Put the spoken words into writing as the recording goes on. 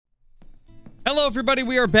Hello everybody,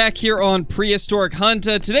 we are back here on Prehistoric Hunt.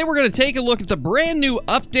 Today we're going to take a look at the brand new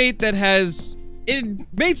update that has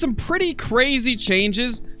made some pretty crazy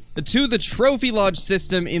changes to the Trophy Lodge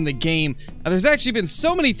system in the game. There's actually been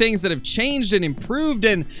so many things that have changed and improved,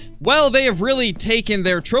 and well, they have really taken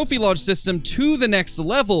their Trophy Lodge system to the next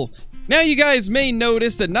level. Now you guys may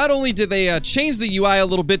notice that not only did they change the UI a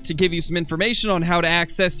little bit to give you some information on how to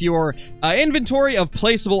access your inventory of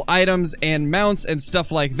placeable items and mounts and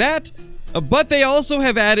stuff like that, but they also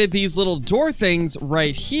have added these little door things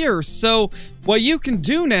right here. So what you can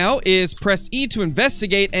do now is press E to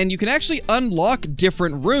investigate, and you can actually unlock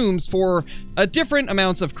different rooms for different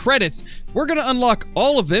amounts of credits. We're going to unlock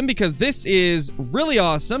all of them because this is really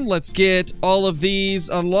awesome. Let's get all of these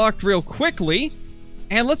unlocked real quickly.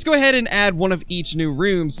 And let's go ahead and add one of each new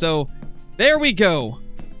room. So there we go.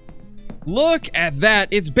 Look at that.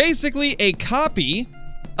 It's basically a copy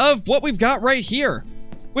of what we've got right here,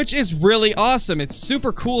 which is really awesome. It's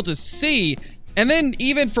super cool to see. And then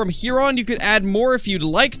even from here on, you could add more if you'd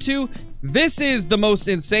like to. This is the most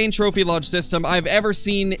insane Trophy Lodge system I've ever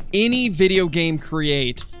seen any video game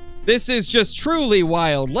create. This is just truly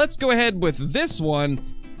wild. Let's go ahead with this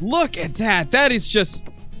one. Look at that. That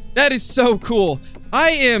is so cool.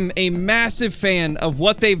 I am a massive fan of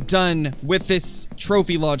what they've done with this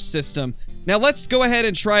Trophy Lodge system. Now let's go ahead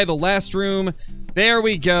and try the last room. There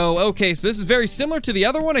we go. Okay, so this is very similar to the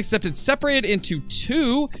other one, except it's separated into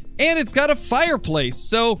two, and it's got a fireplace.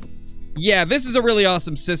 So, yeah, this is a really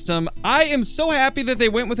awesome system. I am so happy that they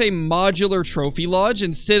went with a modular Trophy Lodge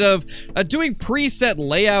instead of doing preset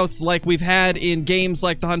layouts like we've had in games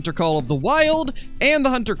like the Hunter Call of the Wild and the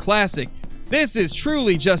Hunter Classic. This is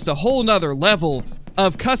truly just a whole nother level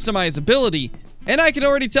of customizability, and I can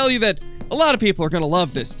already tell you that a lot of people are going to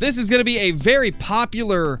love this. This is going to be a very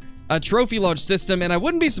popular Trophy Lodge system, and I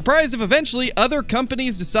wouldn't be surprised if eventually other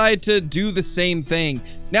companies decide to do the same thing.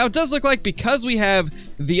 Now, it does look like because we have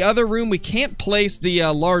the other room, we can't place the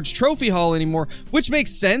large trophy hall anymore, which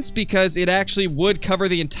makes sense because it actually would cover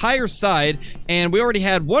the entire side, and we already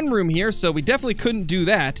had one room here, so we definitely couldn't do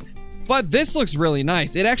that. But this looks really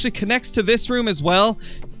nice. It actually connects to this room as well.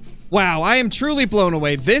 Wow, I am truly blown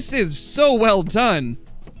away. This is so well done.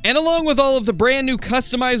 And along with all of the brand new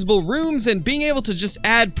customizable rooms and being able to just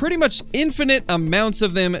add pretty much infinite amounts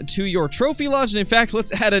of them to your Trophy Lodge. And in fact,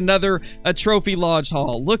 let's add another Trophy Lodge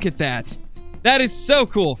hall. Look at that. That is so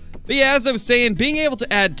cool. But yeah, as I was saying, being able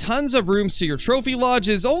to add tons of rooms to your Trophy Lodge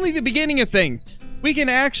is only the beginning of things. We can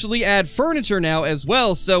actually add furniture now as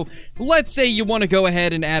well. So let's say you want to go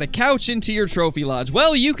ahead and add a couch into your Trophy Lodge.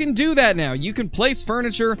 Well, you can do that now. You can place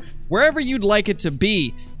furniture wherever you'd like it to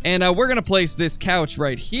be. And we're going to place this couch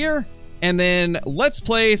right here. And then let's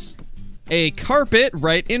place a carpet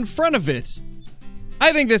right in front of it.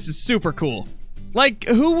 I think this is super cool. Like,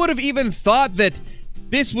 who would have even thought that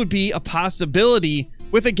this would be a possibility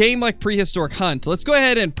with a game like Prehistoric Hunt? Let's go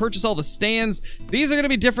ahead and purchase all the stands. These are going to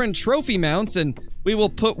be different trophy mounts, and we will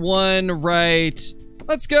put one right...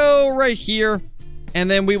 Let's go right here. And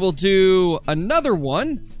then we will do another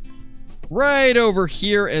one right over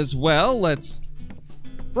here as well. Let's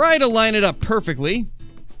try to line it up perfectly.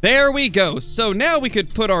 There we go. So now we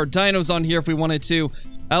could put our dinos on here if we wanted to.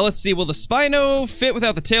 Let's see, will the Spino fit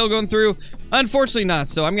without the tail going through? Unfortunately not,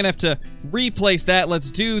 so I'm going to have to replace that.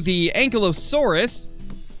 Let's do the Ankylosaurus.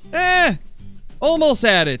 Almost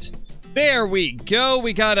had it. There we go.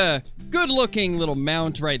 We got a good-looking little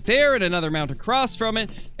mount right there and another mount across from it.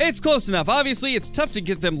 It's close enough. Obviously, it's tough to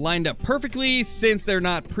get them lined up perfectly since they're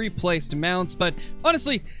not pre-placed mounts, but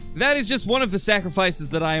honestly, that is just one of the sacrifices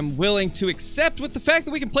that I am willing to accept with the fact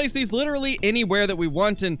that we can place these literally anywhere that we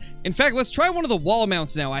want. And in fact, let's try one of the wall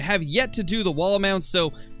mounts now. I have yet to do the wall mounts,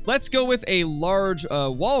 so let's go with a large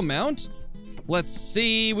wall mount. Let's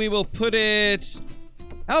see, we will put it...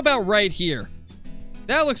 How about right here?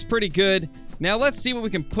 That looks pretty good. Now let's see what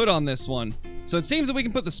we can put on this one. So it seems that we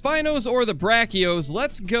can put the Spinos or the Brachios.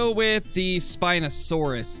 Let's go with the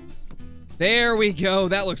Spinosaurus. There we go.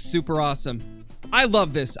 That looks super awesome. I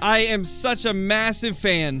love this. I am such a massive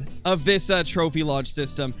fan of this Trophy Lodge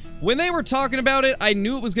system. When they were talking about it, I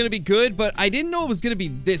knew it was going to be good, but I didn't know it was going to be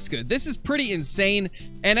this good. This is pretty insane.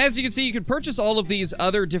 And as you can see, you can purchase all of these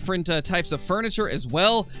other different types of furniture as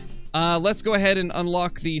well. Let's go ahead and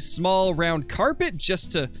unlock the small round carpet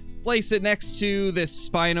just to place it next to this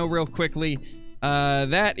Spino real quickly.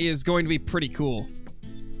 That is going to be pretty cool.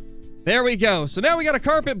 There we go. So now we got a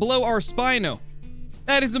carpet below our Spino.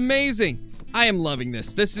 That is amazing. I am loving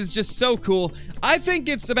this. This is just so cool. I think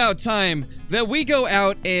it's about time that we go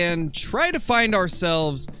out and try to find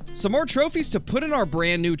ourselves some more trophies to put in our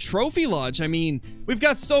brand new trophy lodge. I mean, we've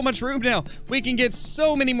got so much room now. We can get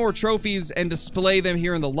so many more trophies and display them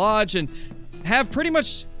here in the lodge and have pretty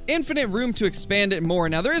much infinite room to expand it more.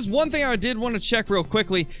 Now, there is one thing I did want to check real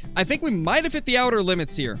quickly. I think we might have hit the outer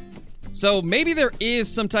limits here. So maybe there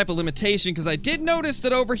is some type of limitation, because I did notice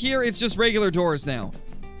that over here it's just regular doors now.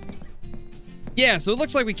 Yeah, so it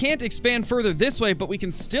looks like we can't expand further this way, but we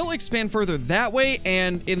can still expand further that way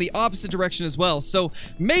and in the opposite direction as well. So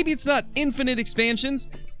maybe it's not infinite expansions,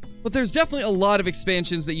 but there's definitely a lot of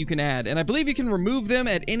expansions that you can add. And I believe you can remove them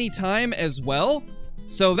at any time as well.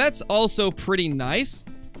 So that's also pretty nice.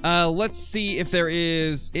 Let's see if there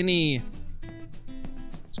is any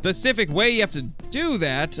specific way you have to do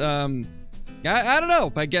that. I don't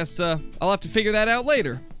know. I guess I'll have to figure that out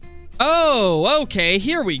later. Oh, okay,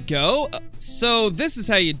 here we go. So this is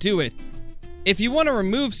how you do it. If you want to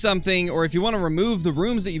remove something, or if you want to remove the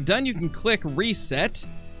rooms that you've done, you can click reset.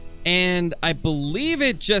 And I believe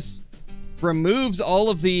it just removes all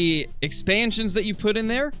of the expansions that you put in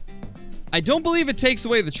there. I don't believe it takes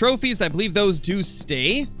away the trophies. I believe those do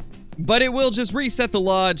stay. But it will just reset the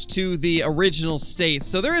lodge to the original state.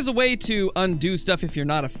 So there is a way to undo stuff if you're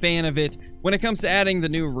not a fan of it, when it comes to adding the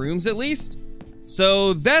new rooms at least.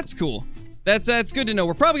 So that's cool. That's good to know.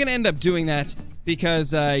 We're probably gonna end up doing that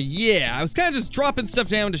because, yeah, I was kind of just dropping stuff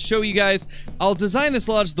down to show you guys. I'll design this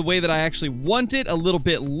lodge the way that I actually want it a little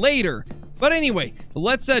bit later. But anyway,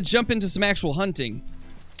 let's jump into some actual hunting.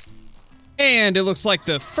 And it looks like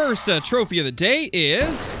the first trophy of the day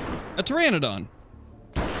is a Pteranodon.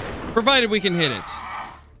 Provided we can hit it.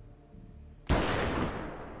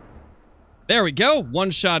 There we go.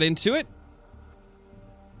 One shot into it.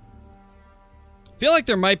 Feel like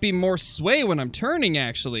there might be more sway when I'm turning,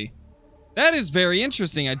 actually. That is very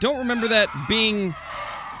interesting. I don't remember that being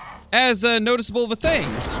as noticeable of a thing.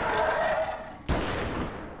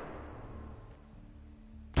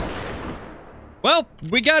 Well,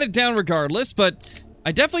 we got it down regardless, but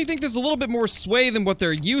I definitely think there's a little bit more sway than what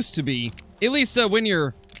there used to be. At least when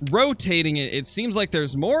you're rotating it, it seems like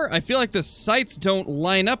there's more. I feel like the sights don't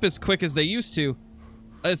line up as quick as they used to.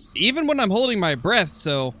 Even when I'm holding my breath,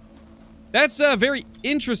 so... That's very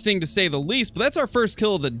interesting to say the least, but that's our first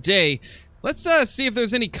kill of the day. Let's see if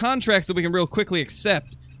there's any contracts that we can real quickly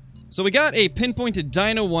accept. So we got a pinpointed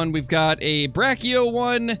dino one, we've got a brachio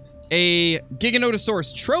one, a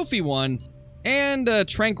Giganotosaurus trophy one, and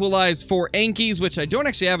tranquilize 4 Ankies, which I don't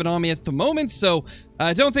actually have it on me at the moment, so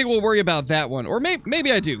I don't think we'll worry about that one. Or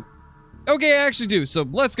maybe I do. Okay, I actually do, so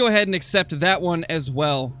let's go ahead and accept that one as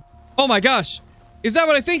well. Oh my gosh! Is that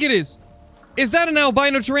what I think it is? Is that an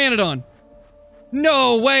albino pteranodon?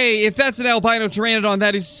 No way! If that's an albino pteranodon,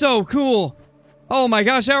 that is so cool! Oh my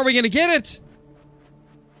gosh, how are we gonna get it?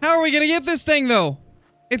 How are we gonna get this thing, though?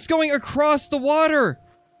 It's going across the water!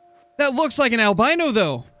 That looks like an albino,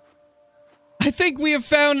 though. I think we have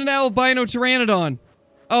found an albino pteranodon.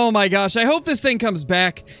 Oh my gosh, I hope this thing comes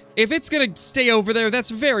back. If it's gonna stay over there, that's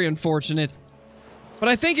very unfortunate. But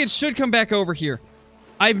I think it should come back over here.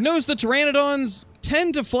 I've noticed the pteranodons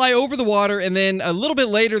tend to fly over the water, and then a little bit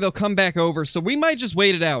later they'll come back over, so we might just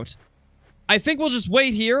wait it out. I think we'll just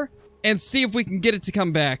wait here and see if we can get it to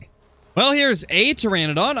come back. Well, here's a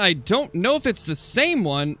pteranodon. I don't know if it's the same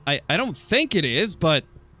one. I don't think it is, but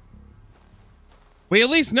we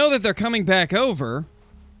at least know that they're coming back over.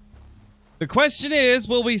 The question is,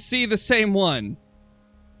 will we see the same one?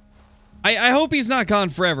 I hope he's not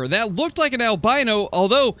gone forever. That looked like an albino,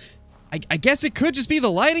 although I guess it could just be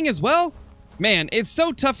the lighting as well? Man, it's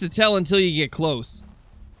so tough to tell until you get close.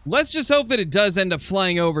 Let's just hope that it does end up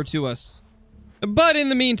flying over to us. But in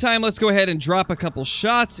the meantime, let's go ahead and drop a couple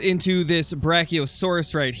shots into this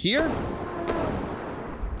Brachiosaurus right here.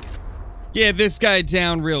 Get this guy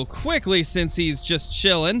down real quickly since he's just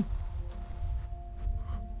chilling.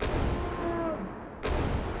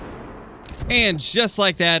 And just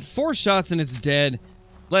like that, 4 shots and it's dead.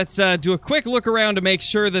 Let's do a quick look around to make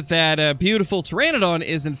sure that that beautiful pteranodon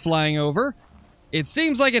isn't flying over. It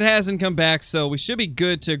seems like it hasn't come back, so we should be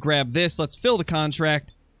good to grab this. Let's fill the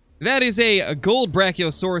contract. That is a gold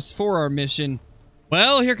Brachiosaurus for our mission.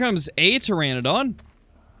 Well, here comes a pteranodon.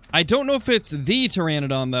 I don't know if it's the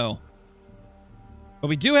pteranodon, though. But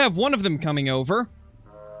we do have one of them coming over.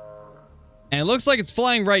 And it looks like it's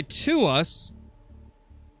flying right to us.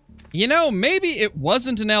 You know, maybe it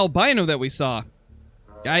wasn't an albino that we saw.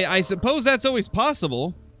 I suppose that's always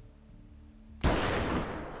possible.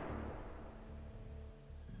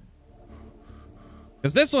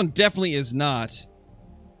 Because this one definitely is not.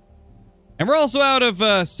 And we're also out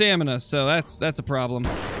of stamina, so that's a problem.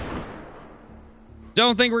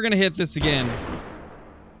 Don't think we're gonna hit this again.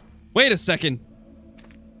 Wait a second.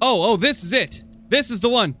 Oh, this is it. This is the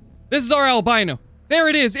one. This is our albino. There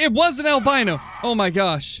it is. It was an albino. Oh my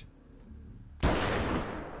gosh.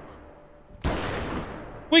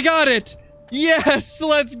 We got it. Yes,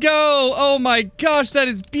 let's go. Oh my gosh, that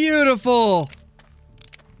is beautiful.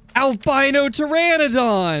 Albino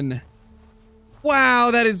pteranodon. Wow,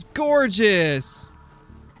 that is gorgeous.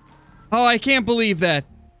 Oh, I can't believe that.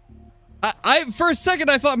 For a second,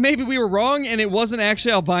 I thought maybe we were wrong and it wasn't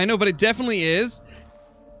actually albino, but it definitely is.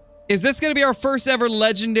 Is this going to be our first ever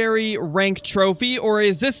legendary rank trophy, or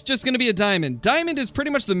is this just going to be a diamond? Diamond is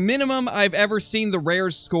pretty much the minimum I've ever seen the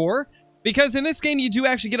rares score, because in this game you do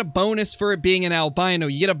actually get a bonus for it being an albino.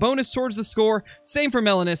 You get a bonus towards the score, same for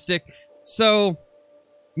melanistic. So,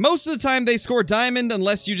 most of the time they score diamond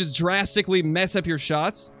unless you just drastically mess up your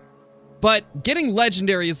shots. But getting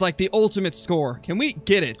legendary is like the ultimate score. Can we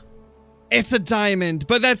get it? It's a diamond,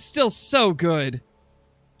 but that's still so good.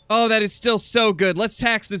 Oh, that is still so good. Let's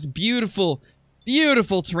tax this beautiful,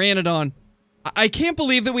 beautiful pteranodon. I can't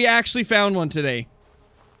believe that we actually found one today.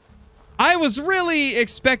 I was really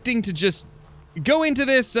expecting to just go into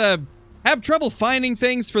this, have trouble finding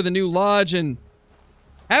things for the new lodge and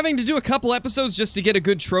having to do a couple episodes just to get a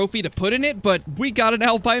good trophy to put in it, but we got an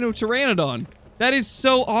albino pteranodon. That is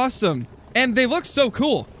so awesome. And they look so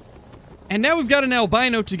cool. And now we've got an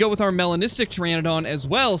albino to go with our melanistic pteranodon as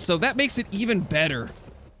well, so that makes it even better.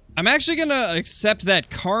 I'm actually gonna accept that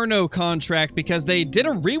Carno contract because they did a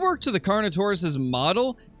rework to the Carnotaurus'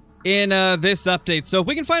 model in this update. So if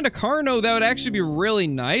we can find a Carno, that would actually be really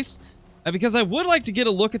nice. Because I would like to get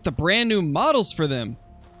a look at the brand new models for them.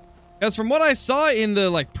 Because from what I saw in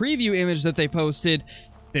the preview image that they posted,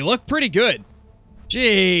 they look pretty good.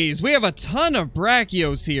 Jeez, we have a ton of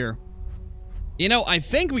Brachios here. You know, I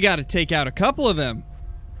think we gotta take out a couple of them.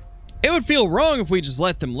 It would feel wrong if we just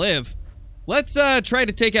let them live. Let's try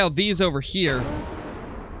to take out these over here.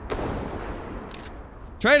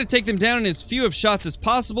 Try to take them down in as few of shots as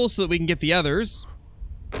possible so that we can get the others.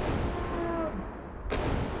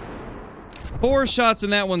 4 shots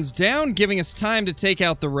and that one's down, giving us time to take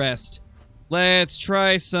out the rest. Let's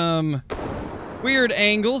try some weird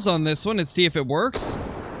angles on this one and see if it works.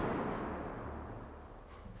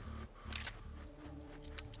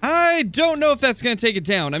 I don't know if that's going to take it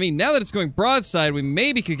down. I mean, now that it's going broadside, we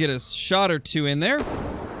maybe could get a shot or two in there.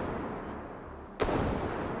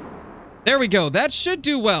 There we go. That should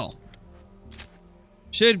do well.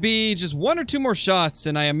 Should be just 1 or 2 more shots,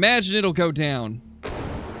 and I imagine it'll go down.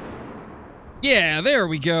 Yeah, there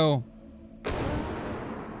we go.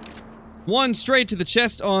 1 straight to the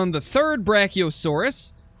chest on the 3rd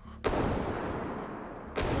Brachiosaurus.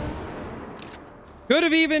 Could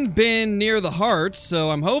have even been near the heart,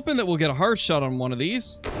 so I'm hoping that we'll get a heart shot on one of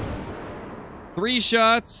these. 3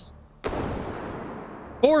 shots.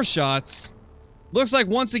 4 shots. Looks like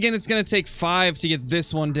once again it's going to take 5 to get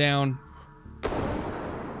this one down.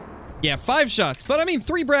 Yeah, 5 shots. But I mean,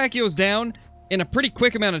 3 Brachios down in a pretty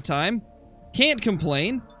quick amount of time. Can't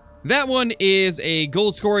complain. That one is a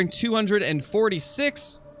gold scoring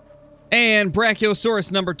 246. And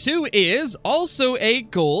Brachiosaurus number 2 is also a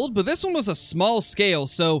gold, but this one was a small scale,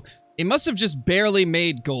 so it must have just barely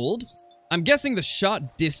made gold. I'm guessing the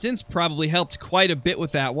shot distance probably helped quite a bit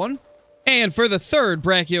with that one. And for the 3rd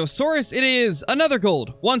Brachiosaurus, it is another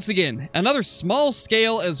gold. Once again, another small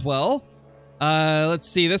scale as well. Let's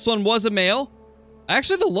see, this one was a male.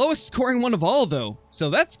 Actually, the lowest scoring one of all, though. So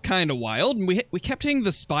that's kind of wild. And we kept hitting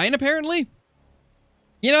the spine, apparently.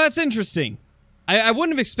 You know, that's interesting. I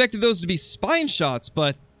wouldn't have expected those to be spine shots,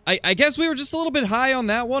 but I guess we were just a little bit high on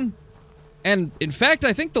that one. And, in fact,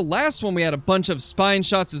 I think the last one we had a bunch of spine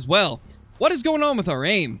shots as well. What is going on with our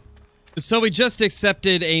aim? So we just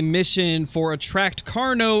accepted a mission for Attract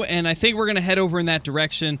Carno, and I think we're going to head over in that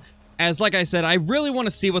direction. As, like I said, I really want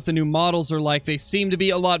to see what the new models are like. They seem to be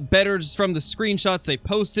a lot better just from the screenshots they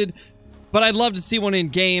posted. But I'd love to see one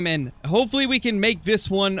in-game, and hopefully we can make this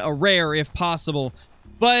one a rare if possible.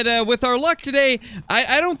 But with our luck today,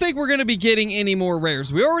 I don't think we're going to be getting any more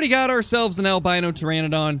rares. We already got ourselves an albino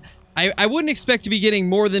pteranodon. I wouldn't expect to be getting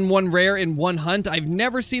more than 1 rare in 1 hunt. I've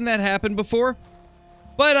never seen that happen before.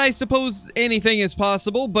 But I suppose anything is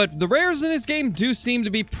possible. But the rares in this game do seem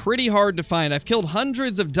to be pretty hard to find. I've killed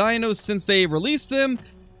hundreds of dinos since they released them,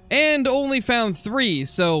 and only found 3.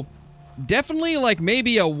 So definitely like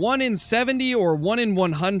maybe a 1 in 70 or 1 in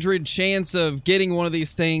 100 chance of getting one of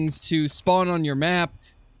these things to spawn on your map.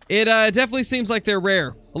 It definitely seems like they're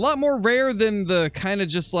rare. a lot more rare than the kind of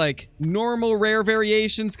just like normal rare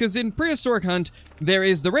variations, because in Prehistoric Hunt, there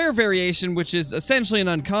is the rare variation, which is essentially an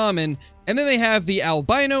uncommon, and then they have the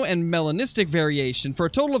albino and melanistic variation for a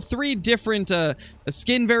total of 3 different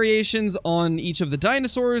skin variations on each of the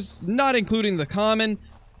dinosaurs, not including the common.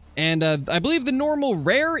 And I believe the normal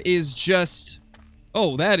rare is just...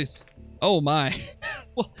 Oh, that is... Oh my.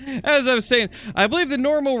 Well, as I was saying, I believe the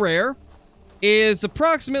normal rare is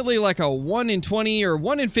approximately like a 1 in 20 or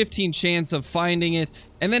 1 in 15 chance of finding it.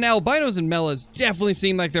 And then albinos and melas definitely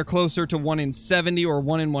seem like they're closer to 1 in 70 or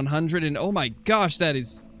 1 in 100. And oh my gosh, that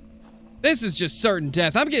is... This is just certain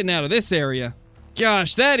death. I'm getting out of this area.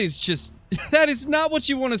 Gosh, that is just... That is not what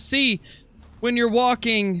you want to see when you're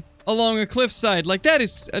walking along a cliffside. Like, that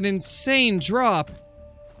is an insane drop.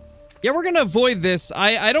 Yeah, we're gonna avoid this.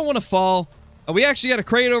 I don't want to fall. We actually got a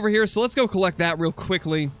crate over here, so let's go collect that real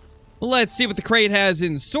quickly. Let's see what the crate has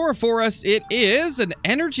in store for us. It is an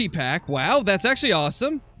energy pack. Wow, that's actually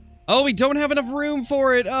awesome. Oh, we don't have enough room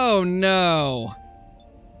for it. Oh, no.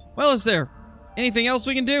 Well, is there anything else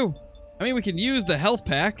we can do? I mean, we can use the health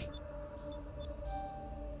pack.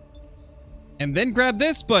 And then grab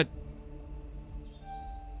this, but...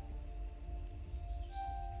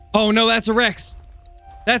 Oh, no, that's a Rex.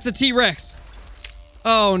 That's a T-Rex.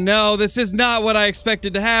 Oh, no, this is not what I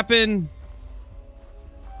expected to happen.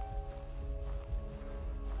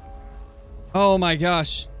 Oh my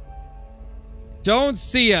gosh. Don't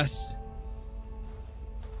see us.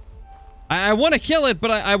 I want to kill it,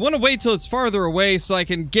 but I want to wait till it's farther away so I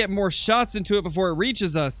can get more shots into it before it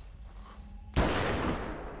reaches us.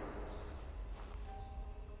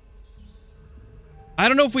 I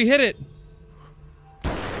don't know if we hit it.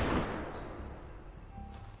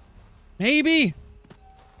 Maybe.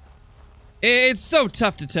 It's so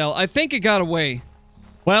tough to tell. I think it got away.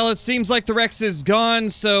 Well, it seems like the Rex is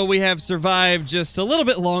gone, so we have survived just a little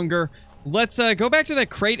bit longer. Let's go back to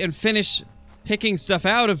that crate and finish picking stuff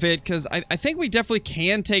out of it, because I think we definitely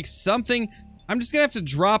can take something. I'm just gonna have to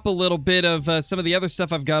drop a little bit of some of the other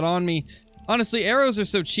stuff I've got on me. Honestly, arrows are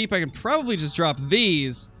so cheap, I can probably just drop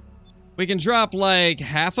these. We can drop like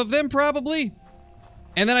half of them, probably.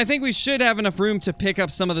 And then I think we should have enough room to pick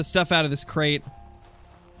up some of the stuff out of this crate.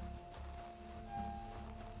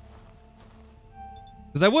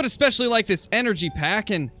 Because I would especially like this energy pack,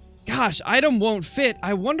 and gosh, item won't fit.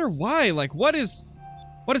 I wonder why. Like, what is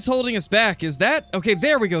holding us back? Is that... Okay,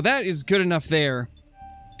 there we go. That is good enough there.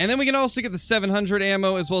 And then we can also get the 700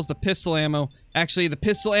 ammo as well as the pistol ammo. Actually, the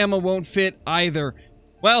pistol ammo won't fit either.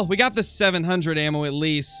 Well, we got the 700 ammo at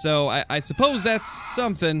least, so I suppose that's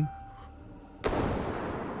something.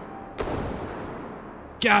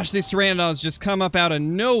 Gosh, these pteranodons just come up out of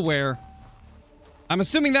nowhere. I'm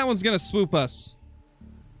assuming that one's gonna swoop us.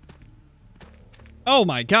 Oh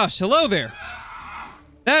my gosh, hello there.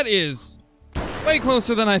 That is way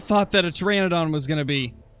closer than I thought that a pteranodon was gonna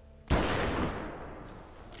be.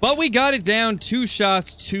 But we got it down, 2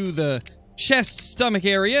 shots to the chest stomach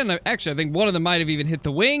area, and actually I think one of them might have even hit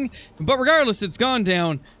the wing. But regardless, it's gone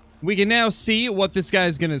down. We can now see what this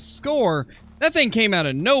guy's gonna score. That thing came out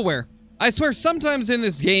of nowhere. I swear, sometimes in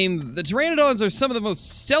this game, the pteranodons are some of the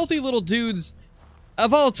most stealthy little dudes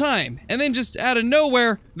of all time, and then just out of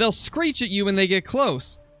nowhere, they'll screech at you when they get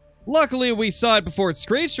close. Luckily, we saw it before it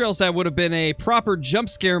screeched, or else that would have been a proper jump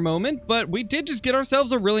scare moment, but we did just get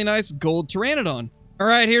ourselves a really nice gold pteranodon.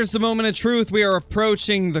 Alright, here's the moment of truth. We are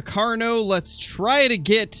approaching the Carno. Let's try to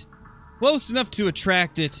get close enough to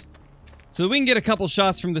attract it, so that we can get a couple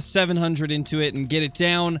shots from the 700 into it and get it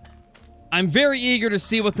down. I'm very eager to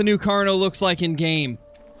see what the new Carno looks like in-game.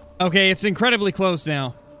 Okay, it's incredibly close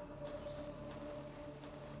now.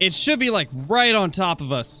 It should be, like, right on top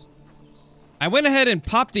of us. I went ahead and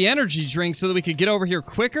popped the energy drink so that we could get over here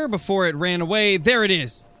quicker before it ran away. There it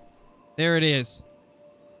is. There it is.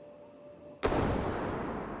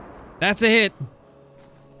 That's a hit.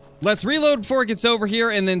 Let's reload before it gets over here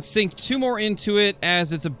and then sink 2 more into it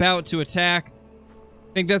as it's about to attack.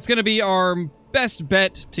 I think that's going to be our best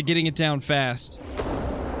bet to getting it down fast.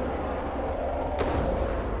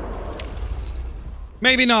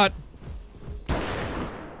 Maybe not.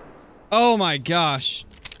 Oh my gosh.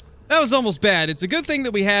 That was almost bad. It's a good thing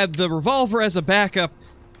that we had the revolver as a backup,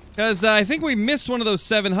 because I think we missed one of those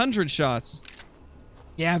 700 shots.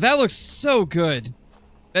 Yeah, that looks so good.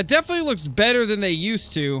 That definitely looks better than they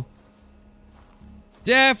used to.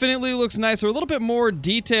 Definitely looks nicer. A little bit more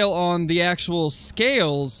detail on the actual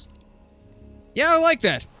scales. Yeah, I like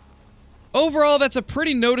that. Overall, that's a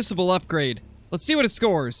pretty noticeable upgrade. Let's see what it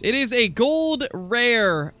scores. It is a gold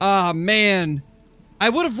rare. Ah, man. I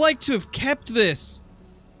would have liked to have kept this.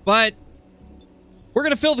 But we're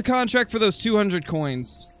going to fill the contract for those 200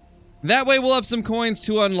 coins. That way we'll have some coins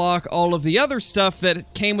to unlock all of the other stuff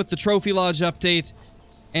that came with the Trophy Lodge update,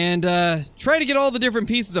 and try to get all the different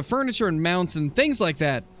pieces of furniture and mounts and things like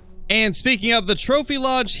that. And speaking of the Trophy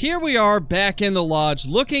Lodge, here we are back in the lodge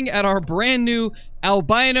looking at our brand new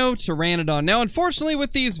Albino Pteranodon. Now, unfortunately,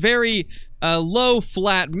 with these very low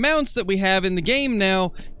flat mounts that we have in the game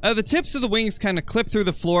now, the tips of the wings kind of clip through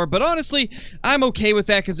the floor, but honestly, I'm okay with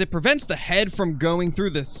that because it prevents the head from going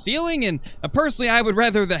through the ceiling, and personally, I would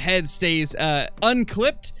rather the head stays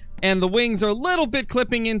unclipped and the wings are a little bit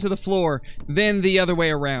clipping into the floor than the other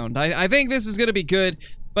way around. I think this is going to be good.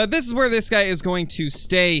 But this is where this guy is going to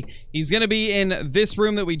stay. He's going to be in this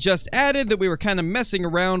room that we just added that we were kind of messing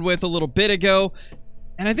around with a little bit ago.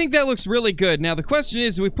 And I think that looks really good. Now, the question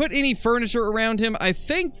is, do we put any furniture around him? I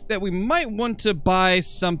think that we might want to buy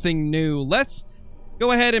something new. Let's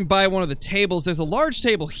go ahead and buy one of the tables. There's a large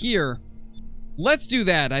table here. Let's do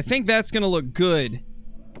that. I think that's going to look good.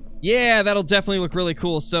 Yeah, that'll definitely look really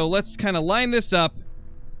cool. So let's kind of line this up.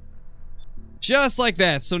 Just like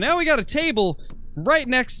that. So now we got a table right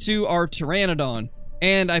next to our Pteranodon.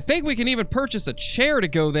 And I think we can even purchase a chair to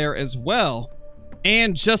go there as well.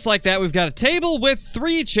 And just like that, we've got a table with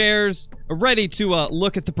 3 chairs ready to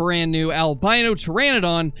look at the brand new Albino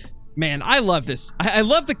Pteranodon. Man, I love this. I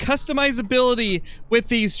love the customizability with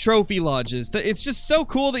these trophy lodges. It's just so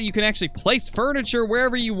cool that you can actually place furniture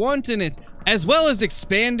wherever you want in it, as well as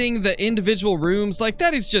expanding the individual rooms. Like,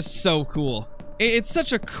 that is just so cool. It's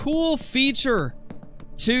such a cool feature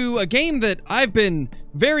to a game that I've been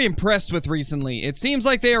very impressed with recently. It seems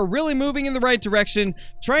like they are really moving in the right direction,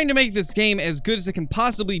 trying to make this game as good as it can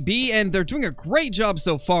possibly be, and they're doing a great job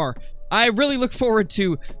so far. I really look forward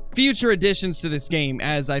to future additions to this game,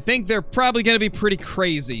 as I think they're probably going to be pretty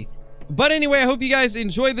crazy. But anyway, I hope you guys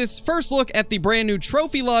enjoyed this first look at the brand new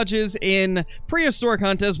trophy lodges in Prehistoric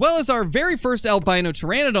Hunt, as well as our very first albino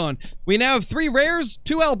Pteranodon. We now have 3 rares,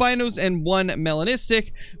 2 albinos, and 1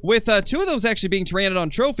 melanistic, with 2 of those actually being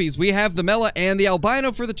Pteranodon trophies. We have the Mela and the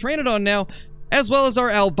albino for the Pteranodon now, as well as our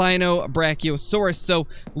albino Brachiosaurus. So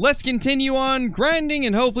let's continue on grinding,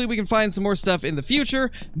 and hopefully we can find some more stuff in the future.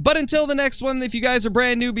 But until the next one, if you guys are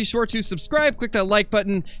brand new, be sure to subscribe, click that like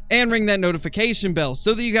button, and ring that notification bell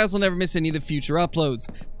so that you guys will never miss any of the future uploads.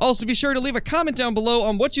 Also, be sure to leave a comment down below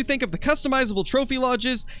on what you think of the customizable trophy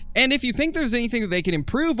lodges, and if you think there's anything that they can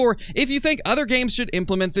improve, or if you think other games should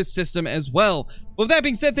implement this system as well. With that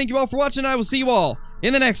being said, thank you all for watching, and I will see you all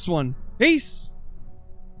in the next one. Peace!